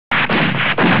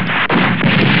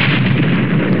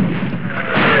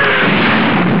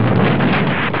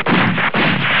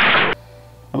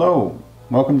Hello,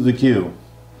 welcome to theCUBE.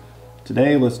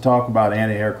 Today let's talk about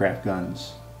anti-aircraft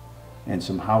guns and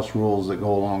some house rules that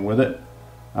go along with it.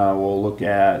 We'll look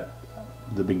at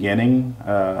the beginning,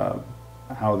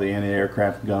 how the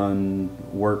anti-aircraft gun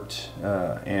worked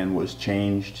and was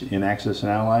changed in Axis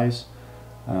and Allies.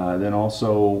 Then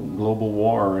also global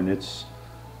war, and it's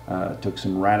took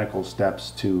some radical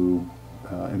steps to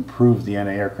improve the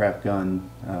anti-aircraft gun,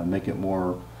 make it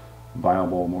more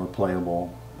viable, more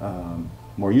playable,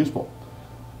 more useful.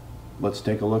 Let's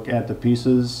take a look at the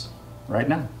pieces right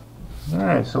now.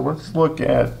 Alright, so let's look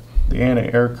at the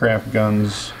anti-aircraft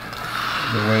guns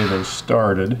the way they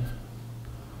started.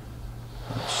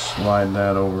 Let's slide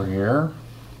that over here.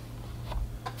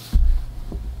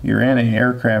 Your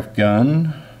anti-aircraft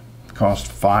gun cost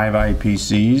 5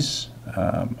 IPCs.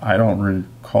 I don't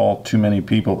recall too many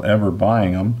people ever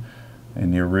buying them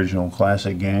in the original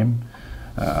classic game.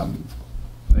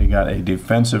 They got a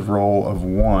defensive roll of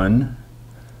 1,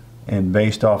 and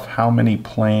based off how many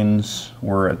planes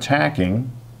were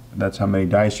attacking, that's how many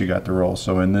dice you got to roll.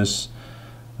 So in this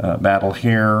battle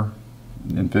here,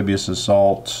 amphibious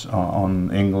assault on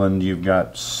England, you've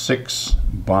got 6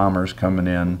 bombers coming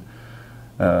in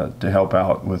to help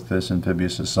out with this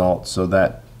amphibious assault. So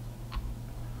that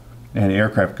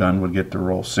anti-aircraft gun would get to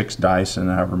roll 6 dice and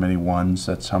however many ones.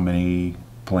 That's how many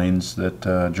planes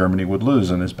that Germany would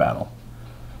lose in this battle.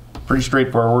 Pretty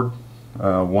straightforward.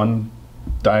 1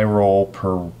 die roll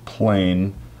per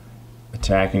plane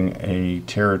attacking a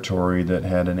territory that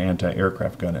had an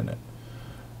anti-aircraft gun in it.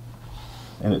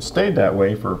 And it stayed that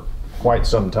way for quite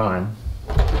some time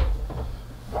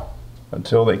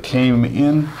until they came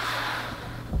in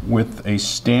with a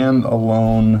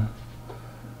stand-alone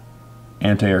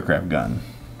anti-aircraft gun.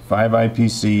 5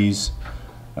 IPCs.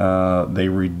 They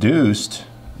reduced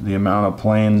the amount of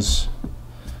planes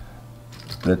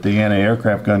that the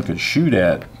anti-aircraft gun could shoot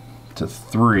at to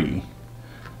 3.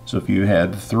 So if you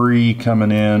had 3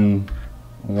 coming in,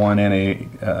 1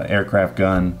 anti-aircraft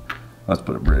gun, let's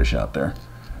put a British out there,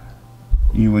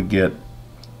 you would get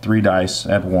 3 dice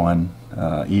at 1.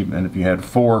 Even if you had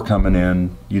 4 coming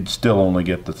in, you'd still only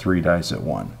get the 3 dice at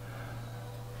 1.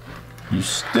 You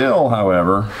still,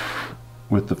 however,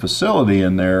 with the facility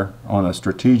in there, on a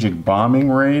strategic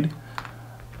bombing raid,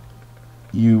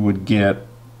 you would get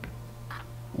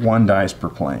 1 dice per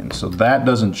plane. So that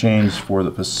doesn't change for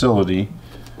the facility,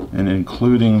 and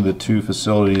including the 2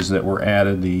 facilities that were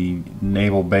added, the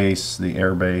naval base, the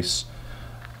air base,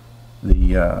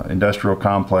 the industrial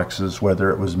complexes,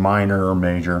 whether it was minor or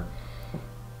major,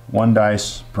 1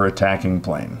 dice per attacking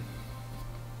plane.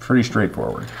 Pretty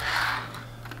straightforward.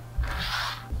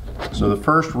 So the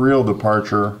first real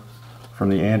departure from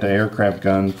the anti-aircraft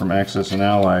gun from Axis and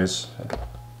Allies,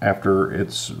 after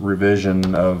its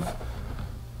revision of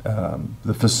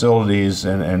the facilities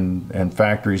and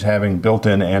factories having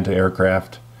built-in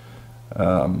anti-aircraft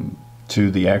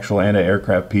to the actual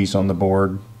anti-aircraft piece on the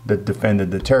board that defended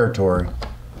the territory,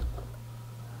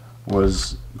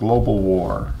 was global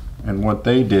war. And what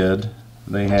they did,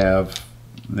 they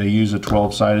use a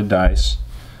 12-sided dice,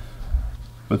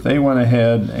 but they went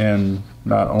ahead and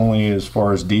not only as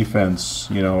far as defense,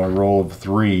 you know, a roll of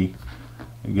 3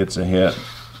 it gets a hit,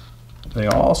 they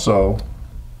also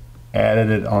added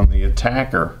it on the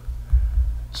attacker.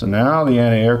 So now the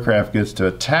anti-aircraft gets to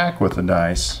attack with the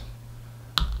dice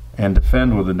and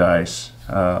defend with the dice.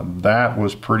 That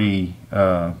was pretty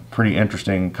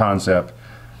interesting concept.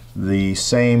 The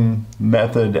same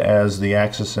method as the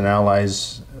Axis and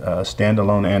Allies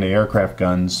standalone anti-aircraft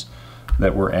guns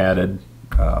that were added.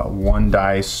 1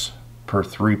 dice per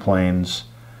 3 planes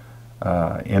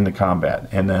in the combat.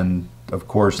 And then, of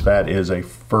course, that is a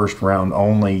first round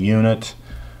only unit.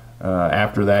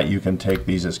 After that, you can take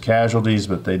these as casualties,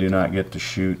 but they do not get to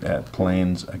shoot at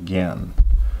planes again.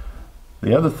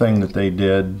 The other thing that they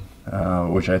did,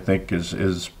 which I think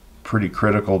is pretty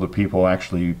critical to people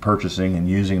actually purchasing and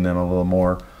using them a little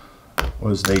more,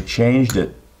 was they changed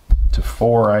it to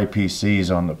 4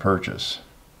 IPCs on the purchase.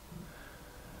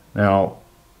 Now,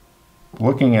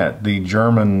 looking at the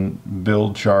German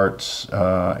build charts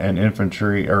and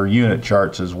infantry or unit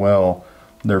charts as well,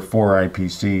 they're 4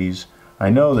 IPCs. I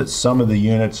know that some of the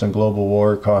units in global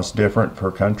war cost different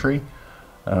per country.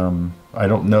 I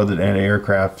don't know that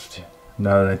anti-aircraft,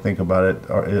 now that I think about it,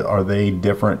 are they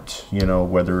different, you know,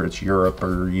 whether it's Europe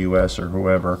or US or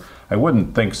whoever. I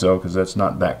wouldn't think so, because that's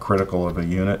not that critical of a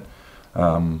unit.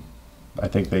 I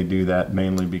think they do that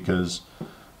mainly because,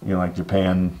 you know, like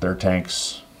Japan, their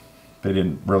tanks, they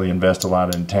didn't really invest a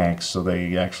lot in tanks, so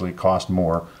they actually cost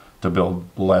more to build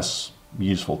less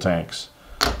useful tanks.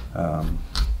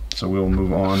 So we'll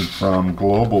move on from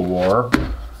global war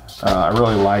I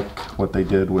really like what they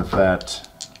did with that,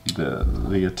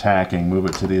 the attacking, move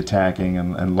it to the attacking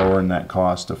and lowering that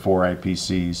cost to 4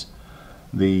 IPCs.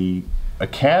 The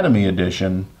Academy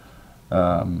Edition,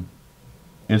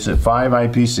 it's at 5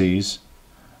 IPCs,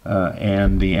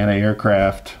 and the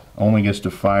anti-aircraft only gets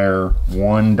to fire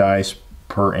 1 dice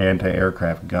per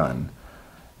anti-aircraft gun.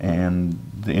 And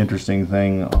the interesting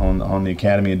thing on the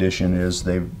Academy Edition is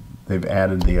they've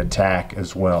added the attack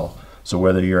as well. So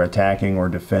whether you're attacking or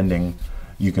defending,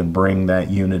 you can bring that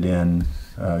unit in,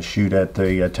 shoot at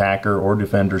the attacker or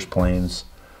defender's planes,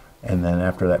 and then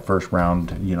after that first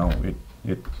round, you know,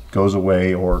 it goes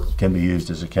away or can be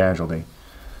used as a casualty.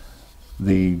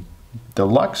 The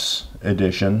Deluxe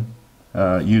Edition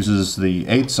uses the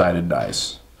 8-sided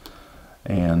dice,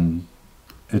 and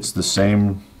it's the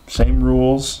same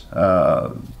rules.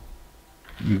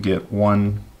 You get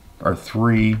 1 or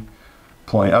 3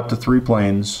 up to 3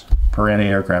 planes per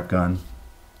anti-aircraft gun.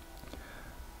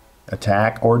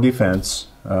 Attack or defense,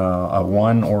 a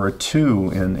 1 or a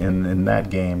 2 in that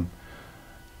game.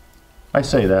 I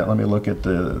say that, let me look at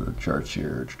the charts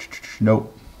here.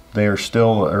 Nope, they are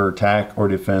still attack or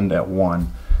defend at 1.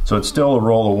 So it's still a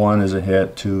roll of 1 is a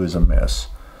hit, 2 is a miss.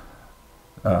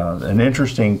 An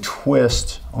interesting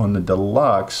twist on the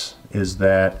Deluxe is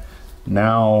that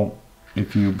now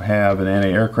if you have an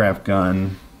anti-aircraft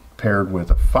gun paired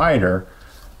with a fighter,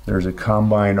 there's a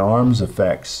combined arms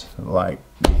effects, like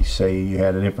say you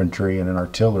had an infantry and an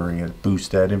artillery, it boosts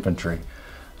that infantry.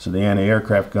 So the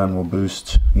anti-aircraft gun will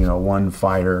boost, you know, 1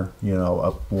 fighter, you know,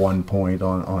 up 1 point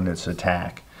on its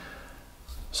attack.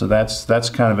 So that's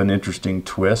kind of an interesting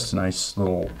twist, nice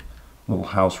little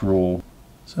house rule.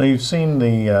 So you've seen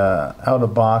the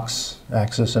out-of-box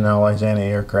Axis and Allies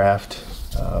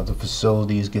anti-aircraft. The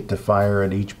facilities get to fire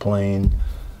at each plane.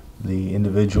 The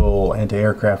individual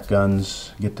anti-aircraft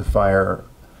guns get to fire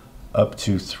up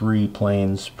to 3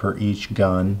 planes per each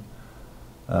gun.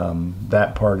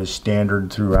 That part is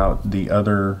standard throughout the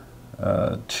other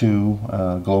 2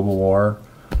 Global War.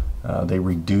 They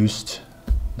reduced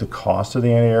the cost of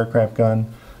the anti-aircraft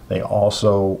gun. They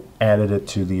also added it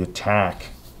to the attack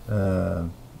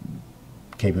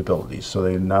capabilities. So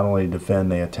they not only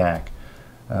defend, they attack.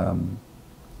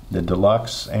 The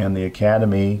Deluxe and the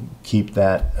Academy keep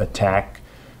that attack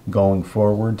going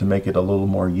forward to make it a little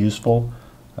more useful.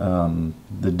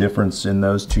 The difference in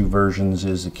those 2 versions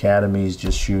is Academy is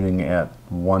just shooting at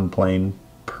 1 plane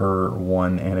per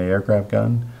 1 anti-aircraft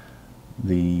gun.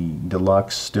 The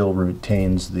Deluxe still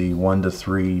retains the 1 to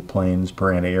 3 planes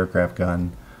per anti-aircraft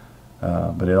gun,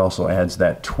 but it also adds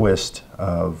that twist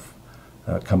of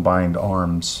combined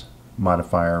arms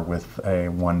modifier with a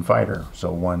 1 fighter.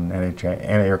 So 1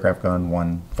 anti-aircraft gun,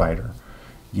 1 fighter.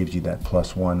 Gives you that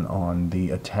 +1 on the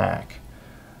attack.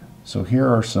 So here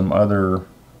are some other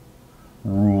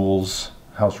rules,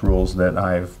 house rules that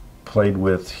I've played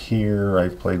with here,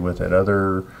 I've played with at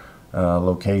other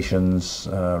locations,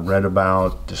 read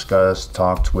about, discussed,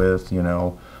 talked with, you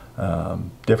know,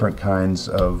 different kinds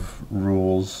of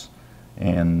rules,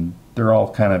 and they're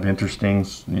all kind of interesting,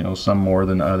 you know, some more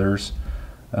than others.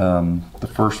 The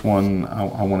first one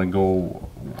I want to go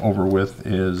over with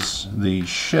is the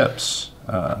ships,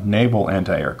 naval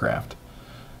anti-aircraft,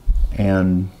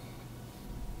 and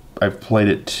I've played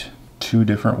it 2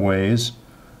 different ways.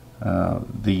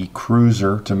 The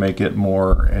cruiser, to make it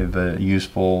more of a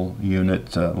useful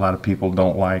unit. A lot of people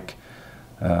don't like,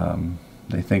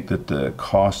 they think that the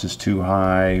cost is too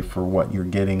high for what you're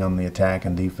getting on the attack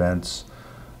and defense,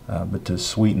 but to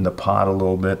sweeten the pot a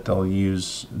little bit, they'll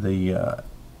use the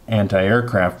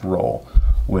anti-aircraft role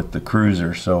with the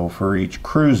cruiser. So for each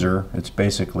cruiser, it's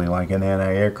basically like an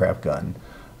anti-aircraft gun.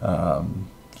 So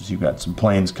you've got some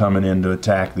planes coming in to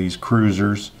attack these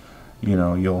cruisers. You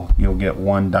know, you'll get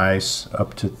 1 dice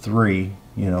up to 3,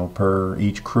 you know, per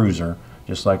each cruiser,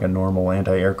 just like a normal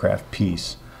anti-aircraft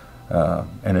piece.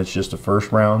 And it's just a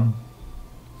first round.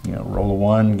 You know, roll a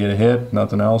 1, get a hit,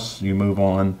 nothing else. You move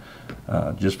on,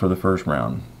 just for the first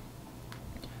round.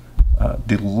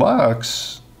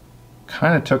 Deluxe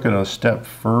kind of took it a step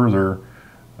further.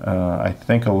 I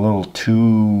think a little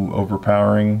too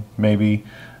overpowering, maybe.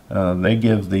 They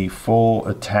give the full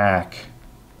attack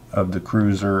of the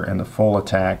cruiser and the full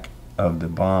attack of the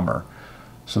bomber.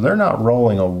 So they're not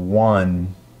rolling a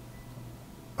 1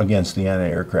 against the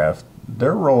anti-aircraft.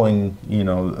 They're rolling, you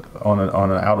know, on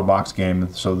an out-of-box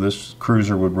game. So this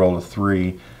cruiser would roll a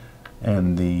 3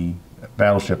 and the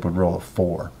battleship would roll a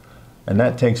 4. And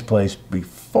that takes place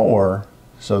before,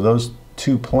 so those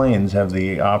 2 planes have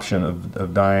the option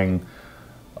of dying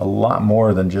a lot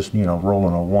more than just, you know,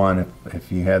 rolling a 1 if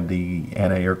you had the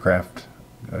anti-aircraft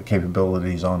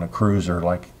capabilities on a cruiser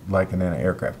like an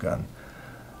anti-aircraft gun.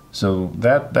 So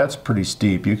that's pretty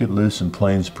steep. You could lose some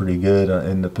planes pretty good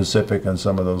in the Pacific on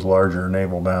some of those larger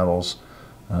naval battles.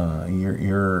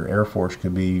 Your Air Force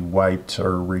could be wiped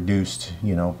or reduced,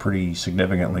 pretty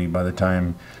significantly by the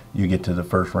time you get to the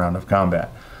first round of combat.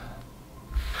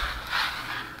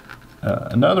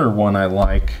 Another one I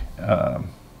like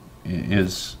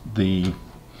is the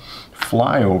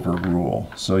flyover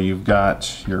rule. So you've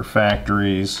got your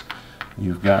factories,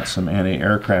 you've got some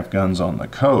anti-aircraft guns on the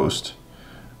coast.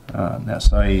 Now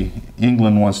say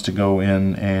England wants to go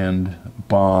in and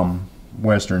bomb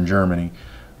Western Germany.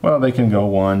 Well, they can go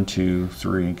 1, 2,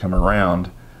 3 and come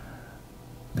around.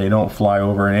 They don't fly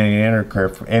over any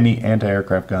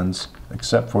anti-aircraft guns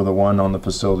except for the one on the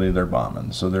facility they're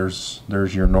bombing. So there's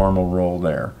your normal role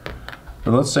there.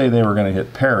 But let's say they were going to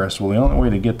hit Paris. Well, the only way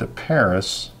to get to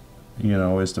Paris,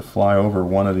 is to fly over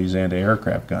one of these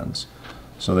anti-aircraft guns.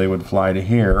 So they would fly to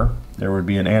here. There would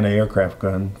be an anti-aircraft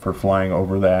gun for flying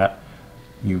over that.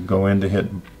 You go in to hit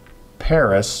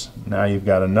Paris. Now you've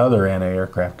got another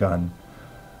anti-aircraft gun.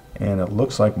 And it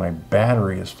looks like my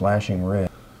battery is flashing red.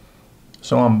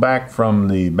 So I'm back from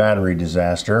the battery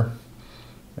disaster,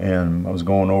 and I was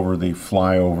going over the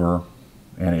flyover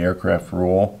anti-aircraft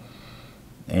rule,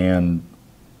 and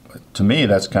to me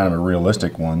that's kind of a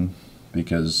realistic one,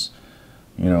 because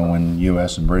when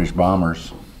US and British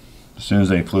bombers, as soon as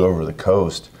they flew over the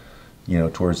coast,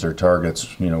 towards their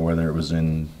targets, whether it was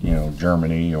in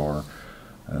Germany or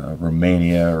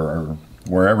Romania or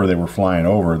wherever they were flying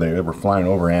over, they were flying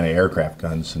over anti-aircraft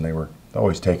guns, and they were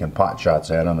always taking pot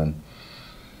shots at them. And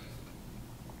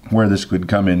where this could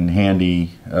come in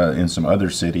handy in some other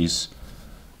cities,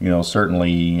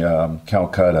 certainly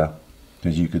Calcutta,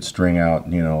 because you could string out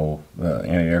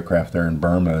anti-aircraft there in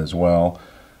Burma as well,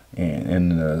 and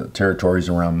in the territories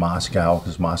around Moscow,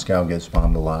 because Moscow gets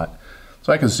bombed a lot.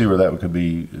 So I can see where that could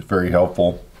be very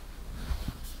helpful.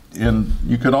 And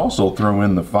you could also throw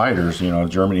in the fighters.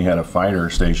 Germany had a fighter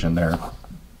station there.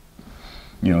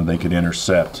 They could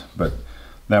intercept, but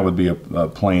that would be a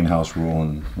plane house rule,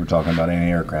 and we're talking about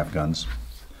anti-aircraft guns.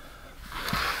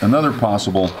 Another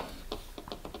possible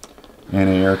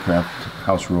anti-aircraft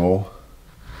house rule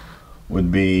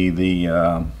would be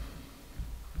the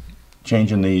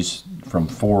changing these from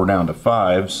 4 down to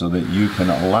 5 so that you can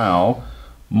allow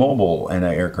mobile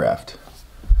anti-aircraft.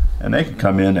 And they could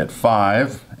come in at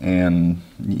 5, and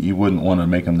you wouldn't want to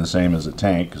make them the same as a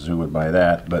tank, because who would buy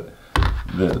that? But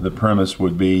the premise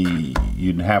would be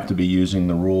you'd have to be using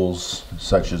the rules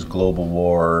such as Global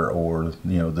War or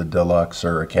the Deluxe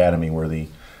or Academy, where the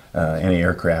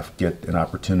anti-aircraft get an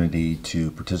opportunity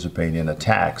to participate in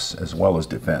attacks as well as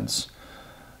defense.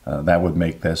 That would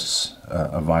make this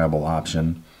a viable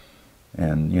option,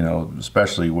 and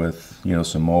especially with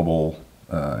some mobile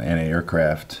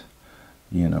anti-aircraft.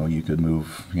 You could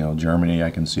move, Germany, I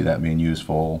can see that being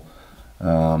useful.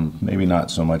 Maybe not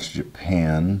so much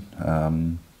Japan,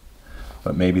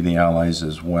 but maybe the Allies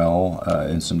as well,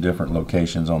 in some different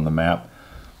locations on the map.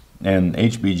 And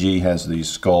HBG has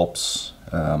these sculpts,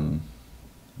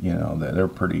 they're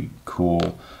pretty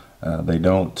cool. They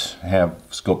don't have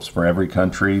sculpts for every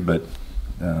country, but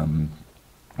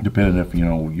depending if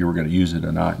you were going to use it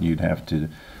or not, you'd have to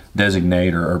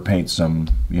designate or paint some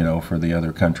for the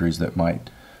other countries that might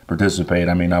participate.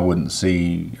 I mean, I wouldn't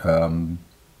see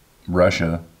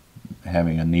Russia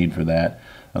having a need for that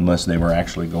unless they were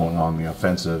actually going on the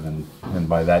offensive, and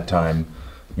by that time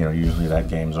usually that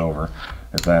game's over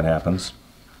if that happens.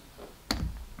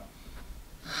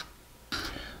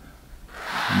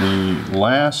 The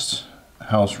last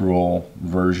house rule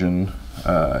version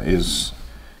is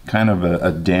kind of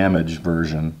a damage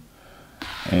version,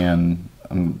 and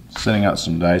I'm setting out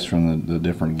some dice from the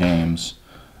different games.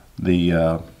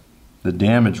 The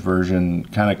damage version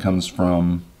kind of comes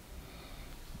from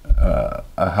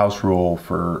a house rule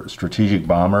for strategic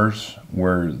bombers,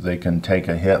 where they can take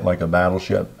a hit like a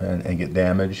battleship and get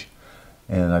damage.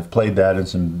 And I've played that in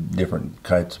some different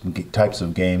types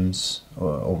of games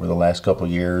over the last couple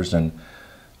of years, and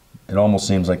it almost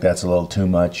seems like that's a little too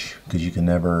much, because you can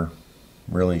never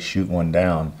really shoot one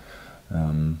down.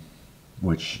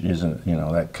 Which isn't,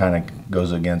 that kind of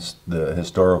goes against the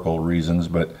historical reasons,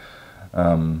 but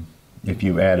if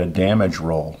you add a damage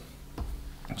roll,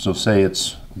 so say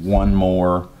it's one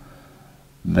more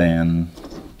than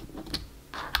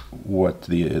what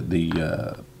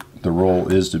the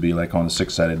roll is to be, like on a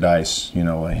 6-sided dice,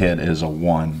 a hit is a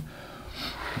 1.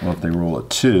 Well, if they roll a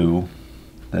 2,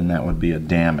 then that would be a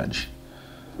damage.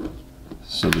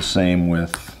 So the same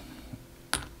with,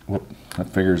 That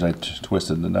figures I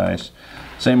twisted the dice.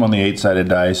 Same on the 8-sided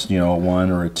dice, you know, a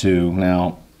 1 or a 2.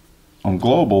 Now, on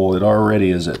global, it already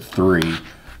is at 3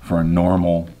 for a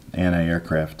normal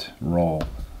anti-aircraft roll.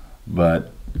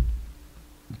 But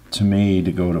to me,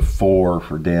 to go to 4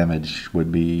 for damage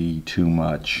would be too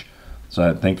much. So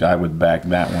I think I would back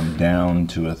that one down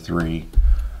to a 3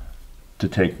 to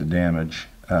take the damage.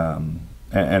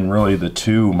 And really the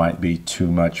 2 might be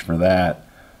too much for that.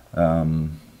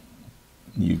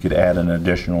 You could add an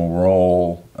additional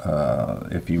roll.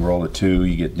 If you roll a 2,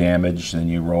 you get damage. Then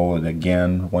you roll it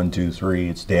again. 1, 2, 3,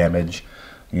 it's damage.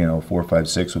 You know, 4, 5,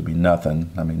 6 would be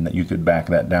nothing. I mean, you could back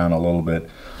that down a little bit.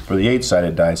 For the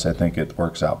 8-sided dice, I think it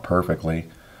works out perfectly.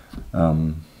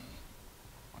 But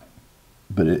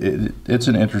it's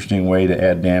an interesting way to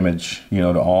add damage, you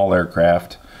know, to all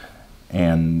aircraft.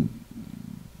 And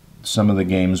some of the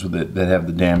games that have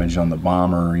the damage on the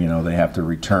bomber, you know, they have to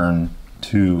return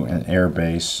to an air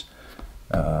base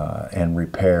and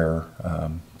repair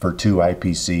for 2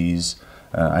 IPCs.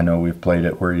 I know we've played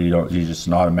it where you just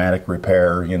an automatic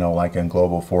repair, you know, like in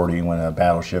Global 40 when a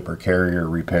battleship or carrier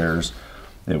repairs,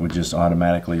 it would just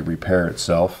automatically repair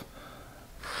itself.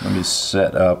 Let me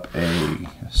set up a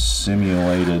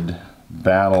simulated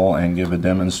battle and give a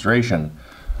demonstration.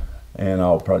 And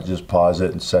I'll probably just pause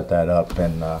it and set that up,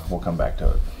 and we'll come back to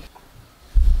it.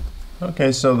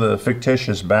 Okay, so the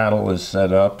fictitious battle is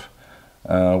set up.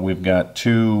 We've got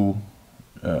 2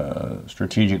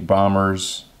 strategic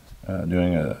bombers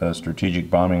doing a strategic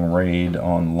bombing raid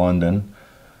on London,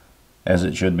 as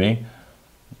it should be.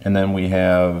 And then we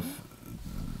have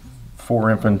 4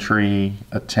 infantry,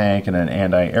 a tank, and an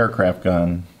anti-aircraft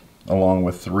gun, along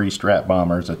with 3 strat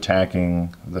bombers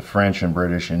attacking the French and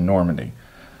British in Normandy.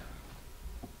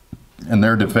 And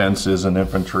their defense is an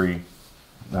infantry,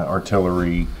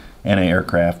 artillery,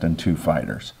 anti-aircraft, and 2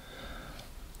 fighters.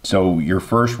 So your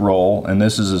first roll, and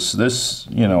this is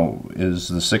you know, is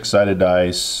the 6-sided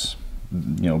dice,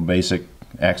 you know, basic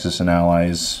Axis and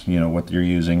Allies, you know, what you're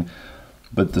using,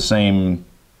 but the same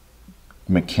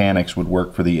mechanics would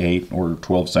work for the 8 or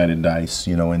 12-sided dice,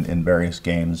 you know, in various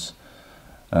games.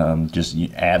 Just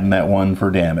adding that 1 for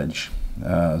damage.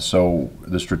 So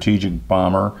the strategic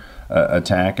bomber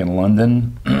attack in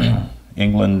London,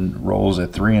 England rolls a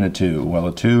 3 and a 2. Well,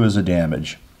 a 2 is a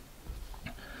damage.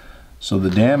 So the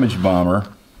damage bomber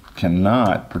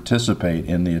cannot participate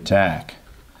in the attack.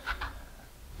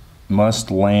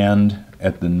 Must land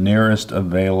at the nearest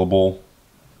available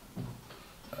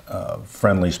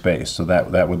friendly space. So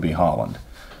that would be Holland,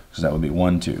 because that would be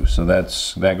 1, 2. So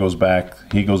that goes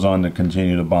back. He goes on to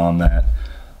continue to bomb that.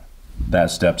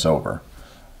 That step's over.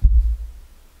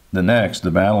 The next,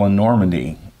 the battle in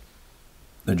Normandy.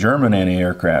 The German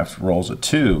anti-aircraft rolls a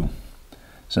 2.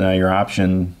 So now your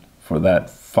option for that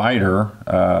fighter,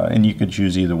 and you could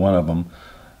choose either one of them,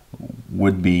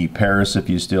 would be Paris if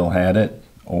you still had it,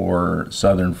 or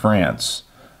southern France.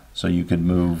 So you could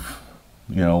move,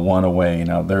 you know, 1 away.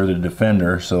 Now they're the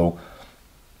defender, so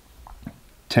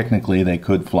technically they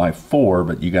could fly 4,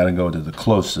 but you got to go to the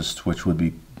closest, which would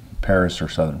be Paris or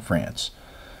southern France.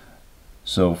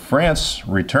 So France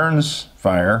returns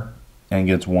fire and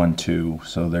gets 1, 2.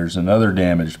 So there's another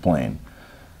damaged plane,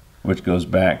 which goes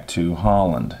back to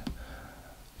Holland.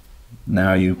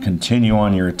 Now you continue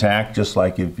on your attack, just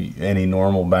like if any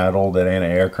normal battle that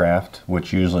anti-aircraft,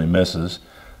 which usually misses.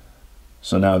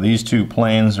 So now these 2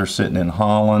 planes are sitting in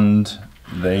Holland.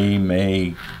 They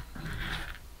may,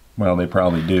 well, they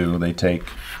probably do. They take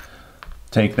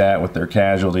that with their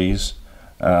casualties.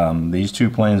 These 2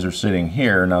 planes are sitting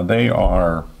here. Now they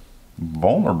are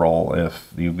vulnerable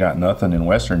if you've got nothing in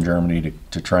Western Germany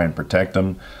to try and protect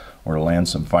them or to land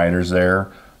some fighters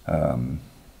there.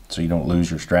 So you don't lose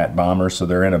your strat bombers. So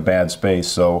they're in a bad space.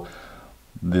 So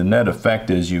the net effect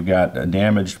is you've got a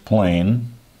damaged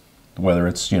plane, whether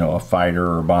it's, you know, a fighter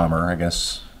or a bomber. I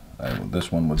guess this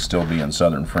one would still be in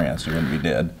southern France. It wouldn't be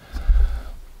dead.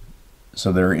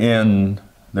 So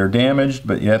they're damaged,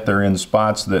 but yet they're in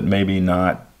spots that maybe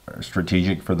not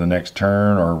strategic for the next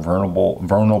turn or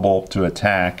vulnerable to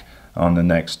attack on the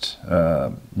next,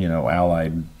 you know,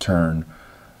 Allied turn.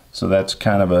 So that's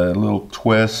kind of a little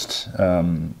twist.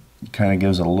 Kind of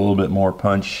gives it a little bit more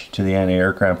punch to the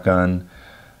anti-aircraft gun.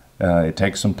 It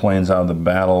takes some planes out of the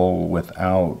battle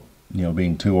without, you know,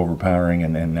 being too overpowering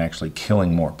and actually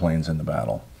killing more planes in the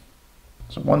battle.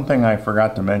 So one thing I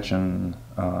forgot to mention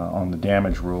on the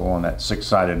damage rule on that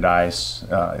 6-sided dice,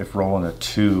 if rolling a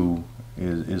 2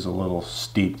 is a little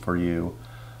steep for you,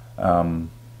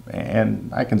 and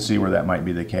I can see where that might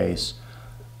be the case.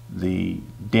 The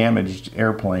damaged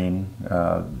airplane,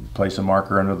 place a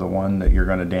marker under the one that you're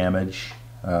going to damage,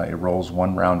 it rolls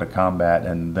 1 round to combat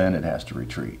and then it has to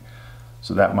retreat.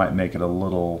 So that might make it a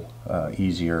little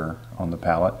easier on the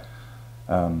palate.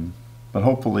 But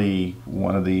hopefully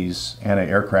one of these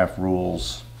anti-aircraft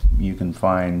rules you can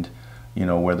find,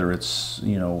 whether it's,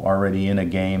 already in a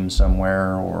game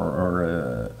somewhere or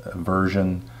a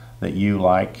version that you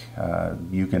like,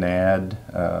 you can add.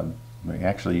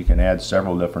 Actually, you can add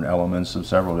several different elements of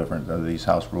several different of these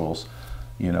house rules,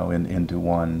 into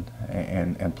one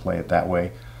and play it that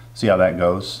way. See how that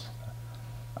goes.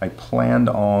 I planned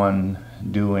on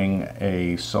doing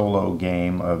a solo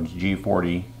game of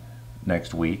G40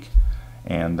 next week,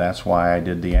 and that's why I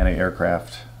did the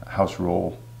anti-aircraft house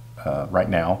rule right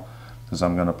now, because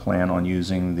I'm going to plan on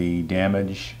using the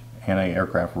damage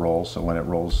anti-aircraft roll. So when it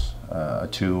rolls a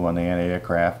 2 on the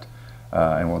anti-aircraft,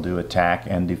 and we'll do attack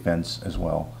and defense as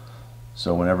well.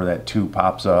 So whenever that 2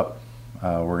 pops up,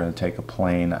 we're going to take a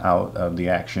plane out of the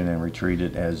action and retreat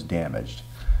it as damaged.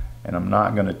 And I'm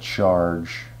not going to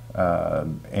charge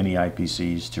any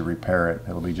IPCs to repair it.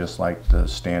 It'll be just like the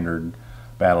standard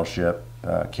battleship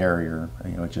carrier.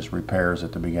 It just repairs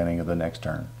at the beginning of the next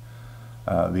turn.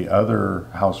 The other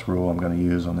house rule I'm going to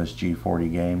use on this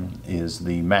G40 game is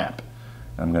the map.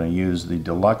 I'm going to use the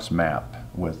deluxe map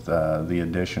with the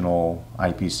additional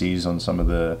IPCs on some of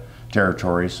the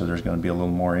territories, so there's going to be a little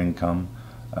more income.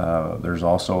 There's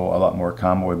also a lot more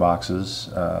convoy boxes.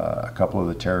 A couple of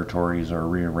the territories are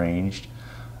rearranged.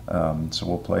 So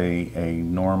we'll play a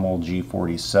normal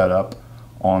G40 setup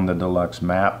on the deluxe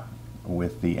map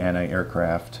with the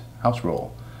anti-aircraft house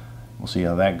rule. We'll see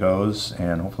how that goes,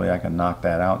 and hopefully I can knock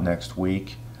that out next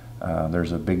week.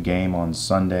 There's a big game on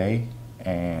Sunday,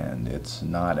 and it's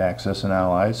not Axis and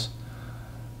Allies.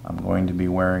 I'm going to be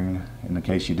wearing, in the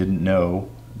case you didn't know,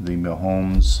 the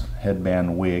Mahomes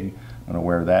headband wig. I'm going to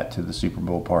wear that to the Super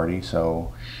Bowl party,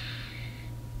 so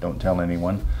don't tell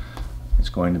anyone. It's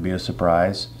going to be a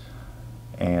surprise,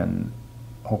 and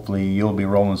hopefully you'll be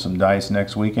rolling some dice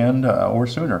next weekend or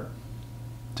sooner.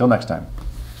 Till next time.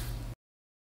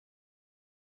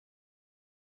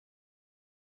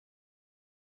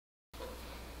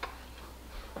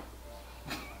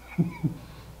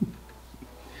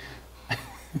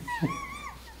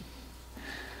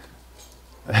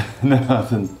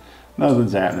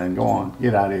 Nothing's happening. Go on,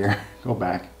 get out of here. Go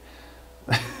back.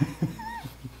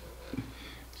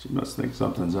 She must think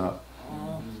something's up.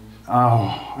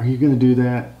 Oh, are you gonna do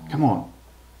that? Come on.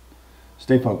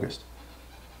 Stay focused.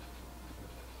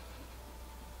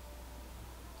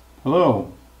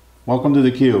 Hello. Welcome to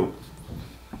the queue.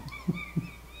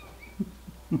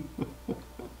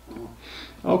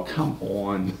 Oh, come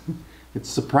on. It's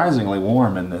surprisingly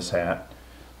warm in this hat.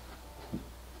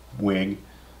 Wig.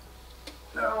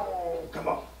 No, come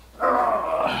on.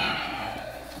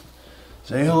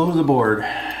 Say hello to the board.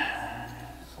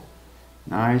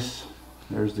 Nice.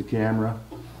 There's the camera.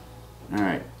 All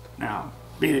right, now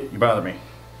beat it. You bother me.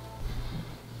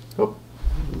 Oh,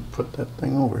 put that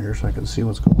thing over here so I can see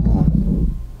what's going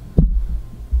on.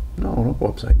 No, don't go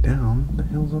upside down. What the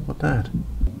hell's up with that?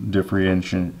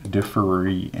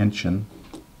 Differentiation.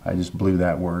 I just blew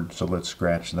that word, so let's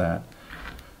scratch that.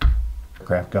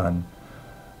 Craft gun.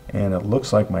 And it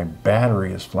looks like my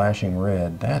battery is flashing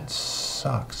red. That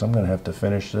sucks. I'm gonna have to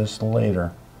finish this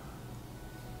later.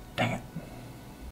 Dang it.